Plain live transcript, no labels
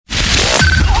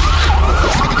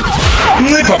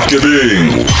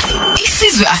bobugebengu.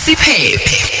 Isizwe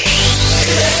asiphephe.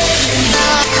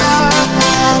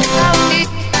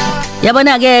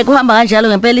 Yabona ke kuhamba kanjalo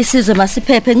ngempela isizwe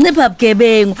masiphephe. Ncipha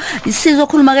Bugebengu isizwe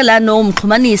okhuluma ke la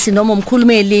nomxhumanisi noma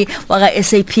umkhulumeli waka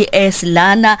SAPS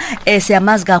lana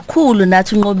siyamazi kakhulu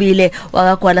nathi Nqobile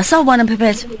wakagwala. Sawubona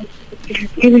Mphephethe.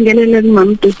 Ngibingelele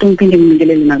kumama Dudu ngiphinde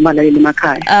ngibingelele nakubalaleli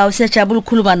emakhaya. Siyajabula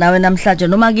ukukhuluma nawe namhlanje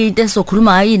noma ke into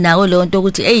esizokhuluma hayi nawe leyo nto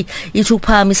ukuthi ithi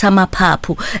ukuphakamisa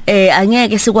amaphaphu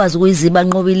angeke sikwazi ukuyiziba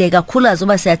Nqobile kakhulu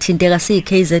azoba siyathinteka siyi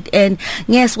KZN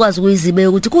ngeke sikwazi ukuyiziba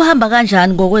ukuthi kuhamba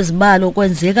kanjani ngokwezibalo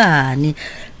kwenzekani.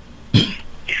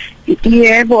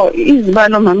 Yebo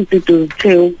izibalo mama Dudu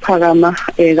zithe ukuphakama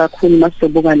kakhulu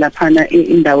masizobuka laphana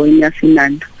endaweni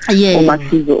yaseNanda. Uma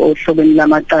sizo ohlobeni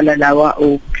lamacala lawa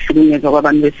okuhlukunyezwa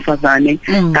kwabantu besifazane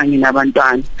kanye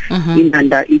nabantwana.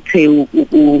 Inanda ithe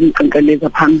umqenqeleza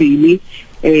phambili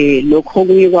lokho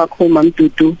kuye kwakho mama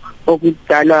Dudu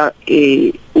okudala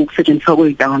ukusetshenziswa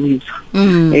kwezidakamizwa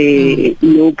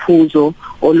nophuzo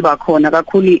oluba khona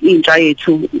kakhulu intsha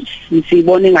yethu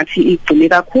sibone ngathi igcine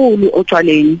kakhulu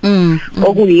otshwaleni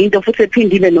okuyinto futhi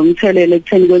ephindile nomthelelo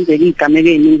ekutheni kwenzeka izigameko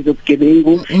eziningi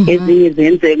zobugebengu ezinye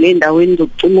zenzeke endaweni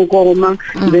zokucima ukoma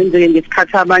zenzeke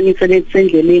ngesikhathi abanye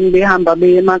sebesendleleni behamba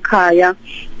beye emakhaya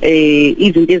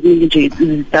izinto eziningi nje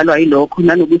zidalwa yilokho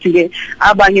nanokuthi ke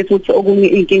abanye futhi okunye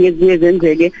inkinga eziye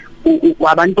zenzeke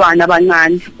abantwana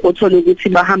abancane othola ukuthi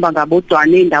bahamba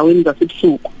ngabodwana endaweni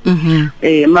zasebusuku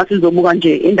masizobuka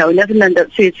nje endaweni yaseNanda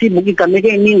sibuka igameko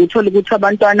eziningi uthola ukuthi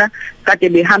abantwana kade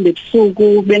behamba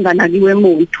ebusuku benganakiwe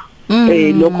emuntu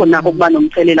lokho nako kuba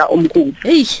nomthelela omkhulu.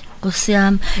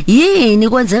 Kusiyami yini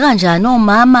kwenzeka kanjani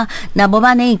omama nabo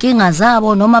baneyinkinga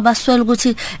zabo noma baswela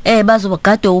ukuthi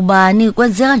bazobagada ubani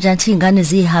kwenzeka kanjani ukuthi izingane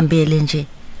zihambele nje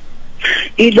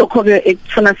ilokho ke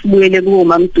ekufuna sibuyele kuwo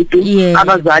mama Dudu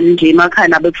abazali nje emakhaya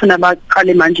nabefuna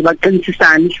baqale manje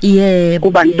baqinisisane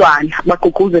kubantwana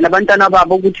bagqugquzela abantwana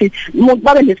babo ukuthi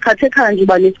babe nesikhathi ekhaya nje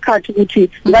banesikhathi ukuthi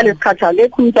ngalesikhathi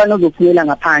akekho umntwana ozophumela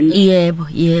ngaphandle.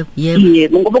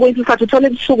 Yebo ngoba kwesikhathi uthola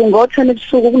ebusuku ngo-10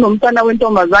 ebusuku kunomntwana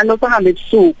wentombazane osahamba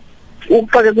ebusuku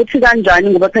ukuqale ukuthi kanjani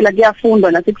ngoba phela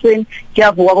kuyafundwa nasekuseni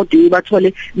kuyavuka kodwa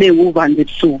bathole bewuvanje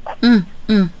ebusuku.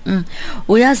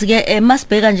 Uyazi ke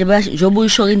masibheka nje njengoba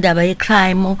uyisho indaba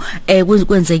yecrime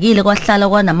kwenzekile kwahlala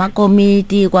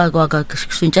kwanamakomiti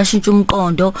kwashintsha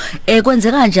umqondo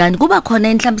kwenzeka kanjani kuba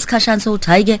khona mhlawumbe isikhashana sokuthi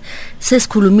hayi ke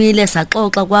sesikhulumile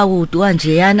saxoxa kwakude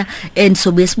kanjeyana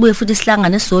sobe sibuye futhi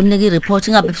sihlangane sizonike ireport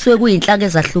ngabe bisuke kuyinhlaka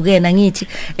ezahlukene ngithi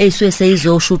eyisuke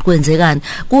seyizosho ukuthi kwenzekani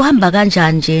kuhamba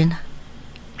kanjani njena.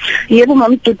 Yebo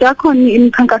mama Dudu akhona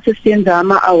imikhankaso esiyenza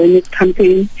ama-awareness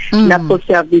campaign lapho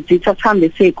siyavizitha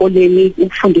sihambe sezikoleni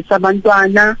ukufundisa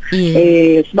abantwana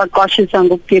sibaqwashisa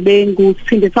ngobugebengu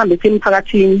siphinde sihambe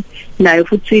emphakathini nayo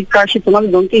futhi iqashise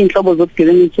ngazo zonke inhlobo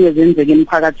zobugebengu ezisuke zenzeka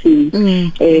emphakathini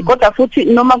kodwa futhi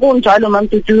noma kunjalo mama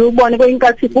Dudu ubone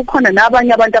kweyinkathi kukhona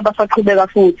nabanye abantu abasaqhubeka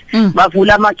futhi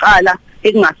bavula amacala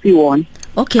ekungasiwona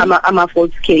ama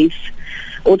false case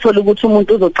uthola ukuthi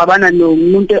umuntu uzoxabana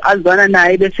nomuntu azwana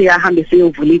naye bese yahamba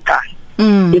seyovula icala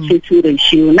bese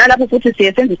ratio nalapho futhi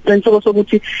siyasenza isiqiniseko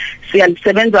sokuthi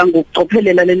siyalisebenza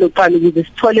ngokucophelela lelo cala ukuze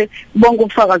sithole bonke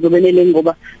ubufakazi obenele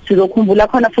ngoba sizokhumbula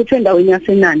khona futhi endaweni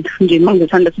yaseNanda nje manje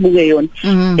sithanda sibuke yona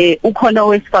ukhona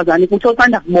owesifazane futhi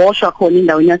osanda kuboshwa khona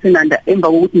endaweni yaseNanda emva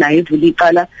kokuthi naye evula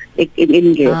icala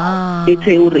elingekho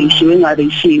ethe uratio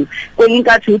engaratio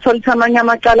kweyinkathi uthola ukuthi amanye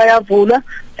amacala yavulwa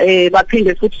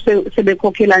baphinde futhi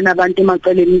sebekhokhelana abantu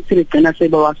emaceleni sebegcina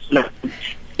sebawasula.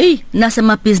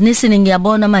 Nasemabhizinisini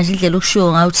ngiyabona manje indlela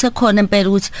okushiwo ngayo sekhona impela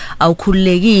ukuthi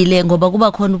awukhululekile ngoba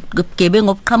kuba khona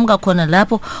ubugebengu obuqhamuka khona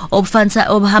lapho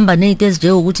obufanisa obuhamba nezinto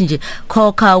ezinje ukuthi nje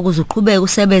khokha ukuze uqhubeke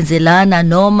usebenze lana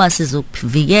noma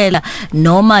sizokuvikela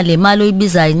noma le mali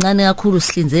oyibiza incane kakhulu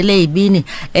sihlinzele ezibini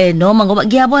noma ngoba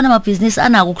ngiyabona amabhizinisi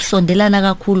anako ukusondelana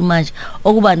kakhulu manje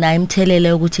okuba nayo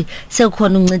imthelele ukuthi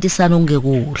sekukhona uncintisano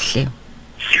ongekuhle.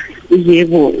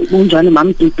 Yebo kunjalo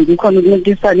mama Dudu kukhona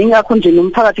ukuncintisana ingakho nje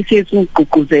nomphakathi siyethi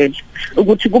ugqugquzela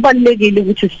ukuthi kubalekile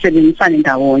ukuthi sisebenzisane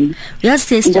ndawonye.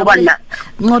 Yasisijabula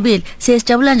Nqobile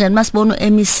siyajabula kanjani masibona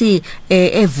uMEC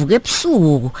evuka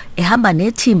ebusuku ehamba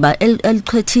nethimba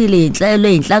elichwethile inhlelo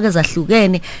ezinhlaka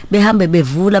ezahlukene behambe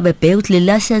bevula bebheka ukuthi le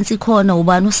license ikhona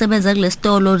ubani usebenza kule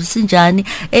stolo sinjani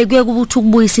kuye kubuthi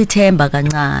ukubuyisa ithemba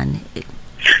kancane.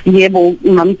 Yebo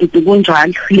mama Dudu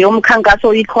kunjalo leyo mkhankaso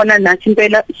oyikhona nathi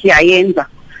impela siyayenza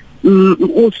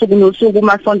usuku nosuku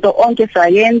masonto onke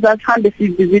siyayenza sihambe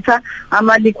sivizitha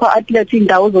ama-liquor outlet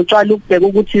indawo zotshwala ukubheka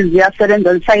ukuthi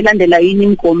ziyasebenza zisayilandela yini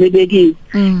imigomo ebekiwe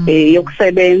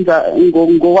yokusebenza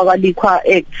ngokwaka-liquor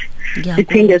act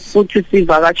siphinde futhi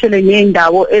sivakashele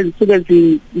ngendawo ezisuke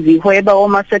zihweba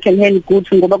oma second hand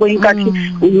goods ngoba kuyinkathi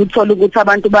uyuthola ukuthi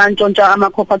abantu bayantshontsha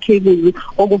ama-copper cables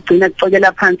okugcina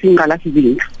kucekela phansi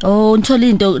ingqalasizinda. Ngithola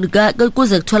into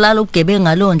kuze kutholakala ubugebengu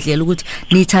ngalo ndlela ukuthi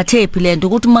nithathephi lento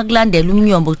ukuthi uma kulandela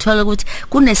umnyombo uthola ukuthi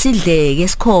kunesidleke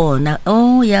esikhona.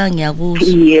 Ngiyakuzwa.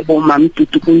 Yebo mama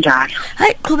Dudu kunjalo.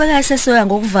 Hayi qhubeka sesoya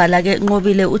ngokuvala ke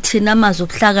Nqobile uthina amazwi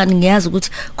obuhlakani ngiyazi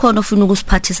ukuthi khona ufuna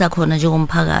ukusiphathisa khona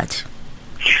njengomphakathi.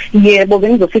 Yebo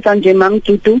bengizofisa nje mama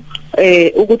Dudu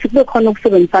ukuthi kube khona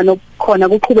ukusebenzisana khona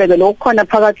kuqhubeke lokukhona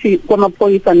phakathi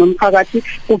kwamaphoyisa nomphakathi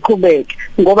kuqhubeke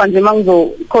ngoba nje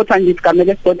mangizokhotha nje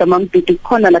isigameko esibodwa mama Dudu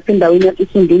khona lapha endaweni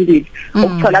yaseSundumbili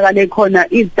okutholakala khona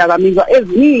izidakamizwa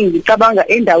eziningi cabanga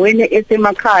endaweni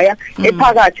esemakhaya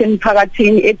ephakathi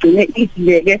emphakathini egcine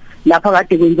isidleke lapha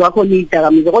kade kwenziwa khona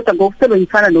izidakamizwa kodwa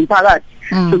ngokusebenzisana nomphakathi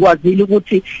sikwazile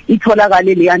ukuthi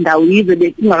itholakale le ndawo yize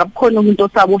bengakakhona umuntu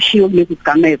osaboshiwe kulesi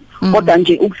sigameko kodwa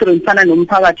nje ukusebenzisana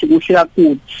nomphakathi kuhle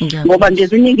kakhulu ngoba nje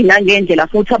ziningi nangendlela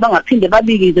futhi abangaphinde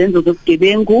babike izenzo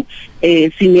zobugebengu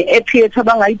sine app yethu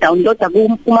abangayidownloada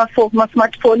kuma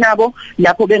smartphone abo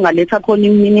lapho bengaletha khona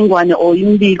imininingwane o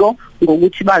imbiko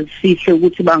ngokuthi bazifihle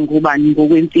ukuthi bangubani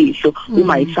ngokwemfihlo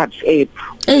uma iSAPS app.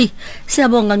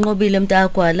 Siyabonga Nqobile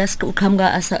Gwala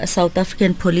uqhamuka South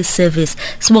African Police Service.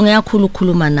 Sibonge kakhulu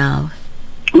ukukhuluma nawe.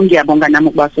 Ngiyabonga nami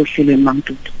ukuba sohlelweni mama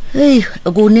Dudu.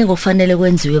 Kuningi ofanele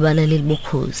kwenziwe balaleli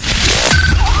bokhozi.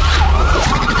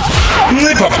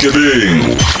 Ncipha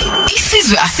Bugebengu.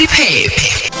 Isizwe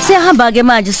asiphephe. Siyahamba ke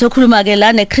manje sokhuluma ke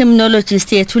la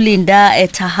necriminologist yethu uLinda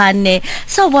Thahane.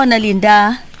 Sawubona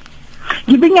Linda.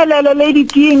 Ngibingelele Lady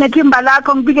D nethimba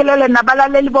lakho ngibikelele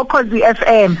nabalaleli bokhozi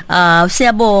FM.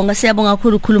 Siyabonga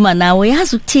kakhulu ukukhuluma nawe.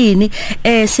 Yazi ukuthini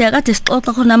siyakade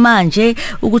sixoxa khona manje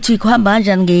ukuthi kuhamba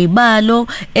kanjani ngezibalo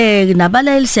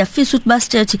nabalaleli siyafisa ukuthi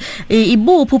basitshethi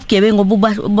ibuphi ubugebengu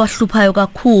obuhluphayo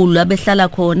kakhulu abehlala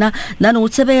khona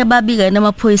nanokuthi sebeke babika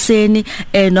namaphoyiseni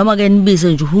noma ke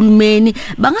nibize nje uhulumeni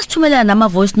bangasithumelela nama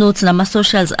voice notes nama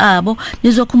socials abo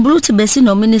nizokhumbula ukuthi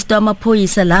besinominister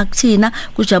wamaphoyisa la kuthina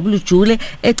kuJabula Jule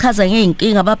echaza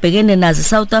ngeinkinga ababhekene nazo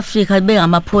South Africa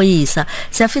bengamaphoyisa.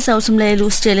 Siyafisa ukuthi umlaleli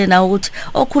usitshele nawe ukuthi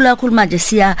okhula manje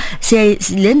siya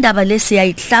le ndaba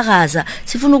lesiyayihlakaza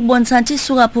sifuna ukubonisa ukuthi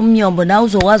isuka pha umnyombo nawe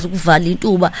uzokwazi ukuvala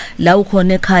intuba la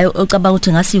ukhona ekhaya ocabanga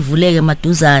ukuthi ngasivuleke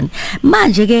maduzane.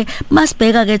 Manje ke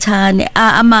masibheka ke Thahane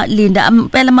amalinda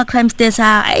impela ama crime stats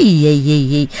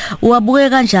uwabuke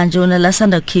kanjani nje wona la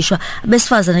sanda kukhishwa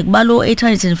besifazane kubalo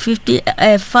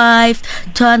 855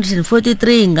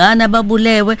 243 ngana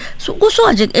babulewe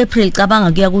kusuka nje kuApril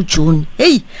cabanga kuya kuJune.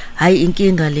 Hayi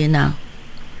inkinga lena.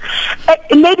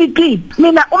 Lady D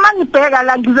mina uma ngibheka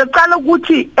la ngizoqala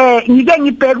ukuthi ngike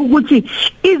ngibheka ukuthi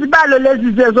izibalo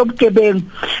lezi zezobugebengu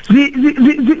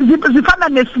zifana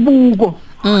nesibuko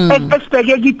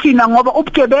esibheke kithina ngoba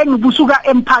ubugebengu busuka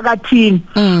emphakathini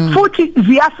futhi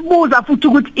ziyasibuza futhi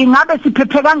ukuthi ingabe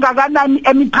siphephe kangakanani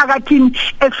emiphakathini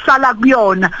esisala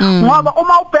kuyona ngoba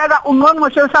uma ubheka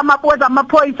ungqongqoshe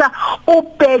samaphoyisa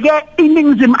ubheke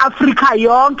iNingizimu Africa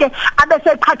yonke abese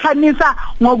eqhathanisa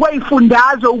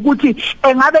ngokwezifundazwe ukuthi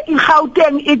engabe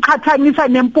iGauteng iqhathanisa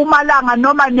neMpumalanga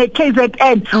noma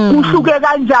neKZN kuhluke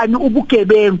kanjani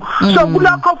ubugebengu. So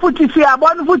kulokho futhi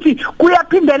siyabona futhi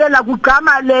kuyaphindelela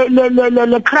kugama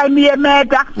le crime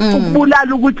yemeda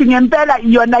ukubulala ukuthi ngempela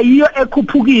yona yiyo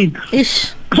ekhuphukile.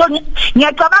 So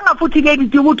ngiyacabanga futhi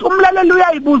ke ukuthi umlaleli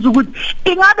uyayibuza ukuthi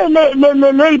ingabe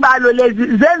lezibalo lezi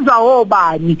zenza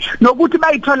obani nokuthi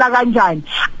bayithola kanjani.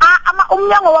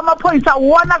 Umnyango wamaphoyisa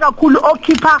uwona kakhulu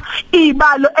okhipha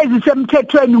izibalo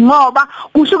ezisemthethweni ngoba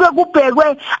kusuke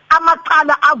kubhekwe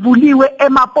amacala avuliwe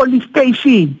ema-police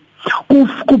station.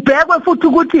 Kubhekwe futhi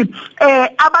ukuthi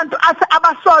abantu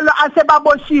abasolo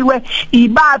asebaboshiwe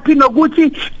ibaphi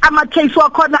nokuthi ama case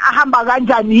wakhona ahamba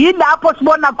kanjani. Yilapho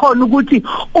sibona khona ukuthi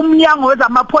umnyango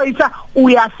wezamaphoyisa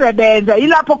uyasebenza.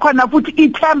 Yilapho khona futhi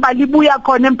ithemba libuya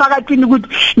khona emphakathini ukuthi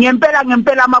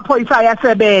ngempela amaphoyisa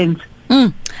ayasebenza.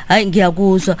 Hayi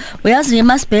ngiyakuzwa. Uyazi nje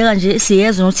masibheka nje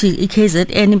siyezwa ukuthi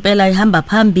iKZN impela ihamba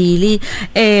phambili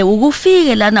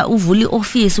ukufike lana uvula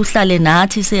ioffice uhlale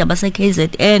nathi seyabase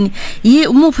KZN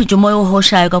umuphi nje umoya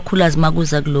ohoshayo kakhulu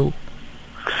makuza kulo.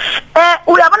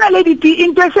 Uyabona Lady D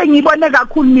into esengiyibone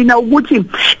kakhulu mina ukuthi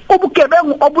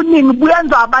ubugebengu obuningi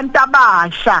buyenza abantu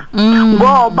abasha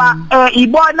ngoba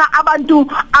ibona abantu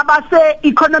abase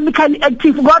economically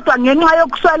active kodwa ngenxa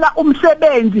yokuswela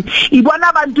umsebenzi ibona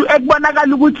abantu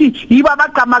ekubonakala ukuthi yibo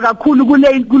abagama kakhulu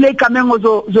kule gamengo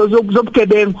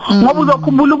zobugebengu ngoba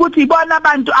uzokhumbula ukuthi ibona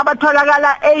abantu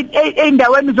abatholakala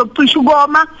endaweni zokucisha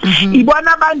ukoma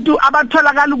ibona abantu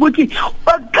abatholakala ukuthi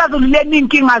okuxazululeni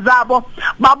inkinga zabo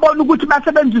babona ukuthi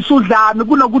basebenzisa udlame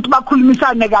kunokuthi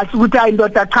bakhulumisane kahle ukuthi hayi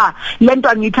ndoda cha lento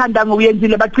angiyithanda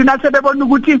ngokuyenzile bagcina sebebona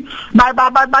ukuthi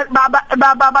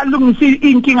balungisa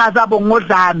inkinga zabo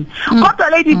ngodlame kodwa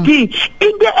lady D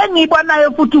into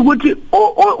engiyibonayo futhi ukuthi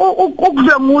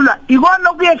ukuzengula ikona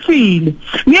okuyehlile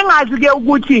ngingazi ke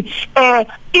ukuthi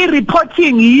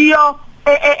i-reporting yiyo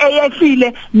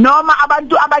eyehlile noma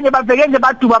abantu abanye baveke nje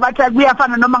baduba bathi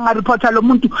kuyafana noma ngareporta lo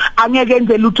muntu angeke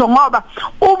enze lutho ngoba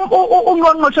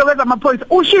ungqongqoshe wezamaphoyisa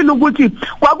ushilo ukuthi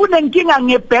kwakunenkinga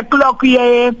ngebacklog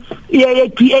ye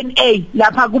DNA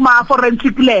lapha kuma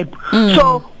forensic lab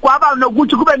so kwaba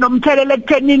nokuthi kube nomthelelo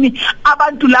ekuthenini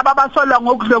abantu laba basolwa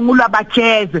ngokudlengula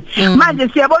bajeze manje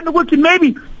siyabona ukuthi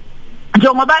maybe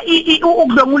njengoba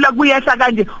ukudlengula kuyehla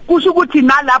kanje kusho ukuthi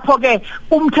nalapho ke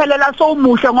umthelela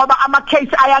sowumuhle ngoba ama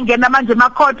case ayangena manje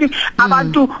emakhoti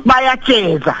abantu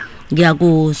bayajeza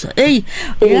ngiyakuzwa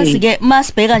yazi ke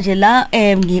masibheka nje la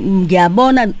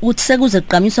ngiyabona ukuthi sekuze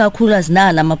kuqhamiswa kakhulu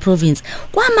azinala ama province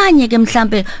kwamanye ke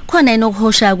mhlambe khona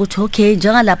enokuhosha ukuthi okay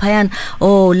njengalapha yana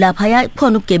lapha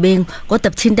khona ubugebengu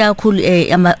kodwa buthinta kakhulu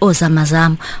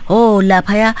ozamazama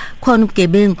lapha khona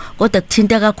ubugebengu kodwa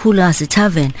kuthinta kakhulu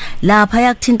ngaseThahane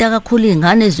lapha kuthinta kakhulu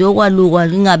ingane ziyokwalukwa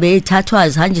ingabe ethathwa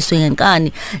zihanjiswe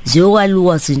ngenkani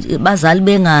ziyokwalukwa bazali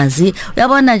bengazi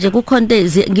uyabona nje kukhonto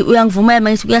uyangivumela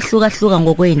manje kuyahluka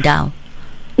ngokweindawo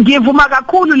ngivuma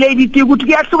kakhulu lady D ukuthi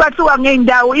kuyahluka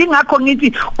ngeindawo ingakho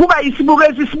ngithi kuba isibuko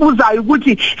esisibuzayo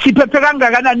ukuthi siphephe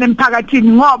kangakanani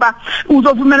emphakathini ngoba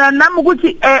uzovumelana nami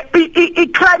ukuthi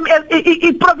i-crime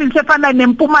i-province efana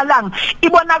neMpumalanga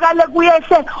ibonakale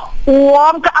kuyehle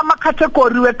wonke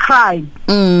ama-category we-crime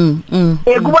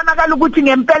kubonakala ukuthi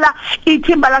ngempela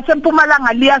ithimba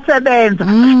laseMpumalanga liyasebenza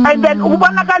and then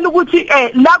ukubonakala ukuthi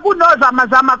la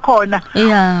kunozamazama khona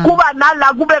kuba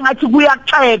nala kube ngathi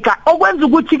kuyaxeka okwenza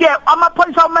ukuthi ke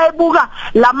amaphoyisa umayebuka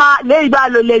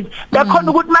lezibalo lezi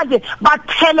bekhona ukuthi manje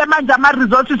bathele manje ama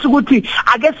resources ukuthi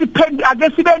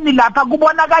ake sibeni lapha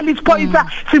kubonakala isiphoyisa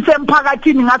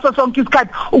sisemphakathini ngaso sonke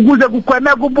isikhathi ukuze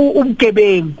kugweme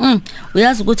ubugebengu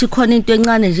uyazi ukuthi khona into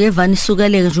encane nje evani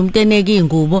isukeleke nje umuntu eneke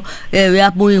ingubo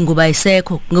uyabuya ingubo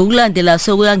ayisekho ngokulandela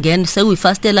sekuyangena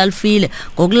sekuyifastela alifile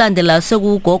ngokulandela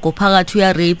sekugogo phakathi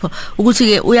uyaripha ukuthi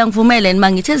ke uyangivumela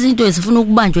mangithi izinto ezifuna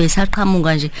ukubanjwa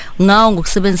isaqhamuka nje ngawo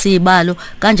ngokusebenzisa izibalo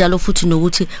kanjalo futhi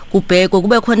nokuthi kubhekwe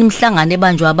kube khona imihlangano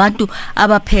ebanjwa abantu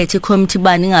abaphethe committee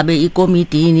bani ngabe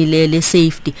ikomidini le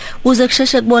safety kuze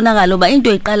kusheshe kubonakala ba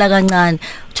into iqala kancane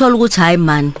uthola ukuthi hayi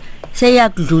man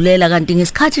seyakudlulela kanti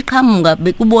ngesikhathi iqhamuka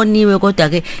bekuboniwe kodwa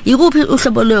ke ikuphi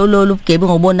uhlobo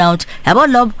lobugebengu ngobona ukuthi yabo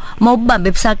lobo mawubambe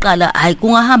ebusaqala hayi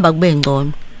kungahamba kube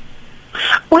ngcono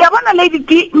uyabona lady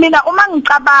D mina uma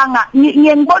ngicabanga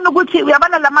ngiyengibona ukuthi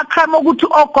uyabona lama crime ukuthi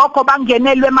ogogo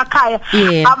bangenelwe emakhaya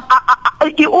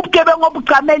ubugebengu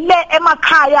obugcamele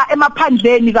emakhaya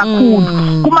emaphandleni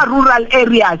kakhulu kuma rural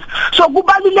areas so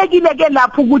kubalulekile ke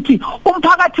lapho ukuthi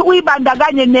umphakathi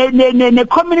uyibandakanye ne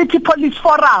community police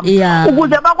forum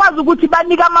ukuze bakwazi ukuthi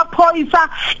banika amaphoyisa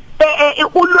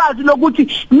ulwazi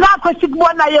lokuthi nakho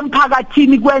sikubonayo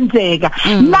emphakathini kwenzeka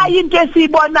la into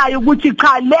esibonayo ukuthi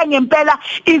cha le ngempela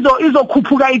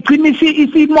izokhuphuka igcina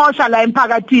isimosha la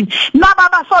emphakathini naba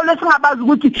basole singabazi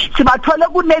ukuthi sibathole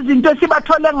kunezinto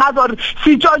sibathole ngazo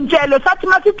sitshontshelwe sathi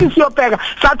masithi siyobheka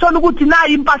sathola ukuthi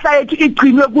nayi impahla yethu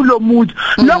igcinwe kulomuntu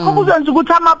lokho kuzenza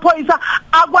ukuthi amaphoyisa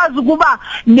akwazi ukuba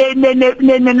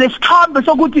nesithombe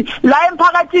sokuthi la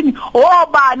emphakathini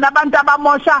obana abantu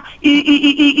abamosha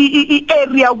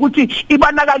area ukuthi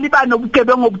ibonakala iba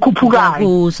nobugebengu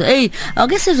obukhuphukayo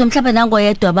ake sizwe mhlawumbe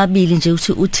nangoyedwa ababili nje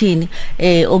uthi uthini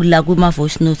okula kuma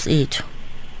voice notes ethu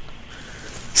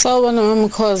sawubona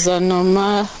mamkhoza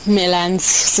noma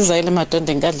Melansi sizayile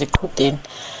madonde enkadla eqhudeni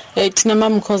thina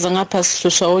mamkhoza ngapha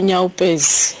sihlusha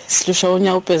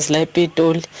onyawupezi la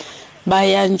ePitoli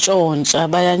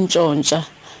bayantshontsha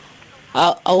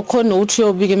awukhona ukuthi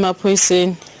uyobika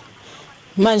emaphoyiseni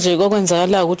manje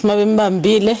kokwenzakala ukuthi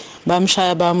mabembambile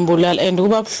bamshaya bambulala and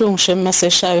kuba kubhlungu shema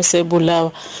seshayo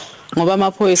sebulawa ngoba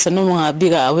amaphoyisa noma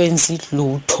ngabika awenzi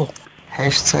lutho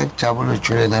 #Jabulo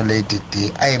Juliana Lady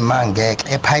D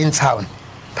ayimangeke ePinetown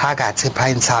phakathi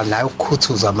ePinetown la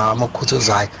ukukhuthuza mama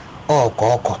ukukhuthuzayo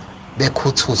ogogo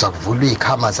bekhuthuza kuvulwa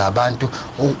ikhama zabantu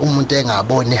umuntu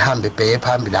engaboni ehambe ebheke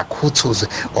phambili akhuthuzwe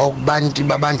okubantu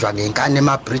babanjwa ngenkani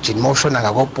emabridgini moshona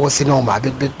ngakoposi noma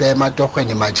bebhe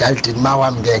ematohweni emajalidini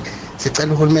mawamngeke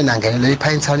sicela uhulumeni angenelele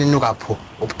iPinetown inukapho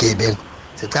ubugebengu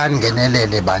sicela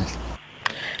ngenelele bandla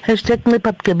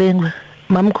 #Ncipha Bugebengu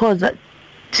mamkhoza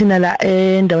thina la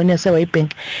endaweni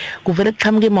yaseWaybank kuvele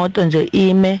kuqhamuka imoto nje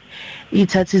ime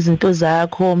ithatha izinto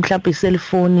zakho mhlawumbe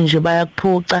iselfoni nje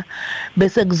bayakuphuca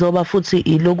bese kuzoba futhi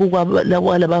iloku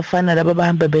kwalabafana laba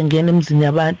bahamba bengena emizini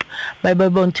yabantu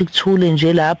bayibona ukuthi kuthule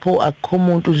nje lapho akukho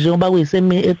umuntu njengoba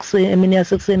kuyisemini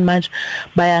yasekuseni manje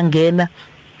bayangena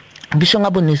ngisho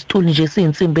ngabe nesitulo nje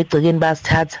siyinsimbi egcekeni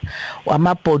bayasithatha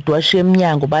amabhodi washiya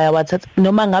eminyango bayawathatha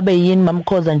noma ngabe yini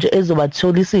mamkhoza nje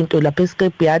ezobathola izinto lapha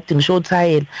escrap yard ngisho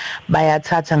uthayela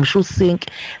bayathatha ngisho usink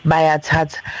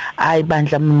bayathatha hayi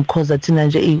bandla mamkhoza thina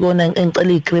nje ikona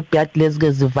engicela iscrap yard lezi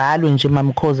ke zivalwe nje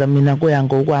mamkhoza mina kuya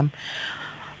ngokwami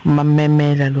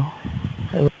mamemela lo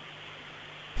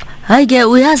Hayi ke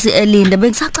uyazi Elinda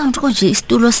bengisacanga ukuthi nje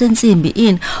isitulo sensimbi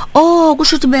ini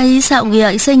kusho ukuthi beyisa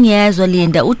ngiyisengiyezwa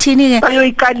Linda uthini ke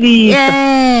ayoyiqalisa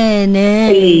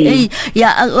hey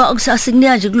ya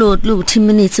asikunika nje kulo 10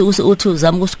 minutes uthi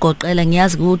uzama ukusigoqela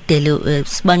ngiyazi kudele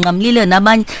sibanqamlile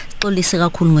nabanye sixolise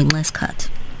kakhulu ngenxa yesikhathi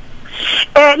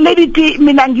Lady D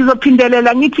mina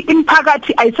ngizophindelela ngithi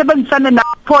imphakathi ayisebenzisane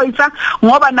namaphoyisa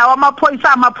ngoba nawo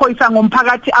amaphoyisa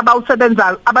ngomphakathi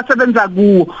abasebenza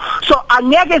kuwo so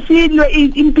angeke silwe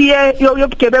impiye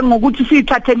yobugebengu ngokuthi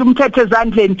sithathele umthetho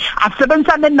ezandleni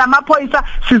asebenzisane namaphoyisa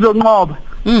sizonqoba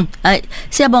hayi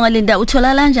siyabonga Linda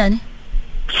uthola kanjani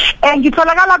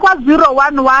ngitholakala kwa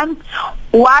 011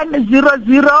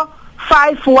 100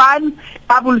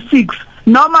 5166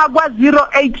 noma kwa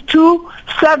 082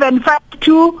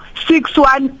 752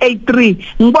 6183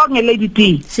 ngibonge Lady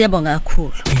D siyabonga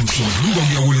kakhulu umhlubulo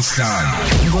kuya kulesihlanu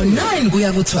ngo9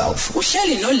 kuya ku12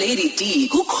 uhleli no Lady D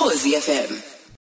ku Khosi FM